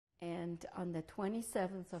And on the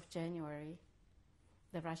 27th of January,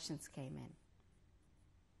 the Russians came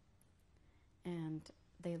in. And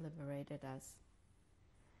they liberated us.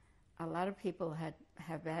 A lot of people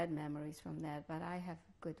have bad memories from that, but I have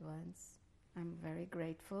good ones. I'm very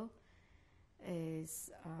grateful.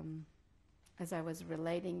 As I was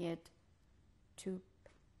relating it to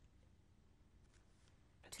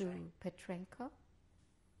Petrenko,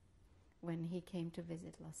 when he came to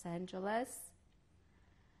visit Los Angeles,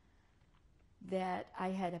 that I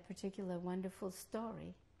had a particular wonderful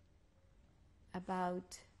story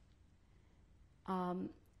about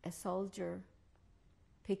a soldier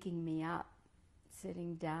picking me up,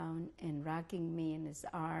 sitting down and rocking me in his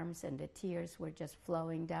arms, and the tears were just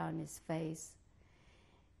flowing down his face.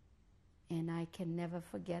 And I can never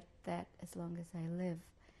forget that as long as I live.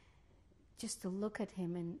 Just to look at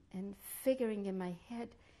him and figuring in my head,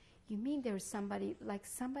 you mean there's somebody, like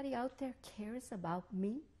somebody out there cares about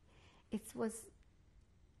me? It was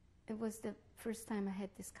the first time I had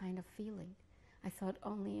this kind of feeling. I thought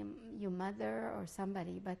only your mother or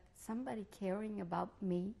somebody, but somebody caring about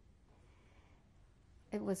me.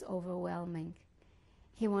 It was overwhelming.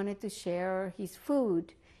 He wanted to share his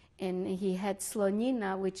food, and he had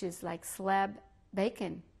slonina, which is like slab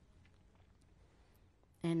bacon.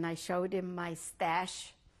 And I showed him my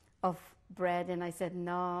stash of bread, and I said,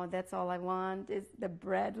 no, that's all I want is the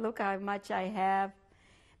bread. Look how much I have.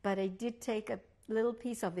 But I did take a little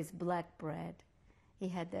piece of his black bread. He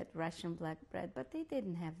had that Russian black bread, but they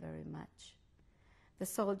didn't have very much. The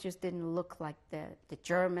soldiers didn't look like the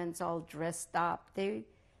Germans all dressed up. They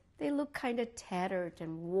looked kind of tattered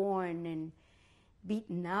and worn and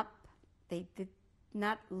beaten up. They did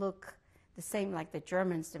not look the same like the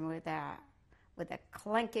Germans did with the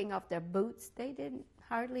clanking of their boots. They didn't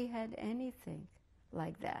hardly had anything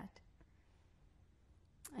like that.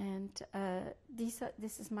 And this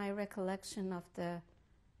is my recollection of the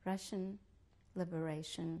Russian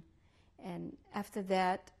liberation. And after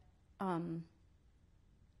that, I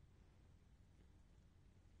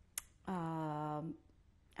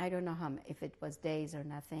don't know if it was days or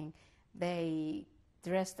nothing, they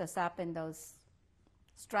dressed us up in those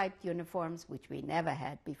striped uniforms, which we never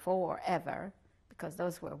had before, ever, because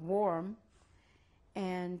those were warm,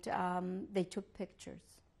 and they took pictures.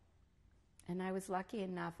 And I was lucky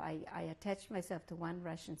enough, I attached myself to one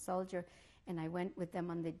Russian soldier, and I went with them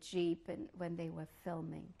on the Jeep and when they were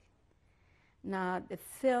filming. Now, the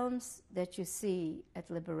films that you see at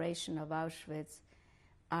Liberation of Auschwitz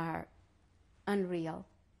are unreal,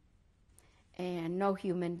 and no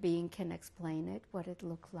human being can explain it, what it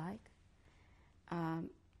looked like.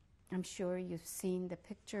 I'm sure you've seen the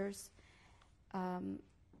pictures. I'm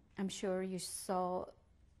sure you saw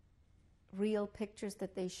real pictures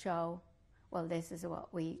that they show. Well, this is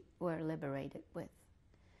what we were liberated with.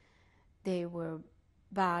 There were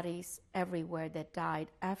bodies everywhere that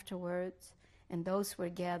died afterwards, and those were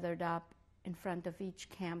gathered up in front of each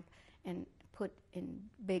camp and put in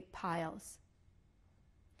big piles.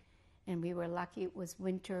 And we were lucky it was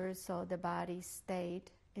winter, so the bodies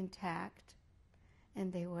stayed intact,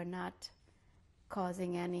 and they were not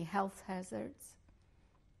causing any health hazards.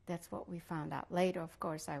 That's what we found out later. Of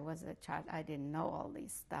course, I was a child. I didn't know all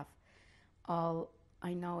these stuff. All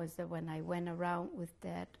I know is that when I went around with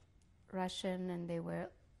that Russian and they were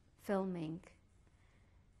filming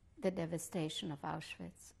the devastation of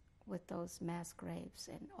Auschwitz with those mass graves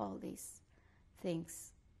and all these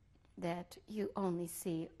things that you only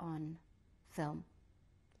see on film.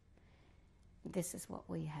 This is what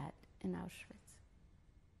we had in Auschwitz.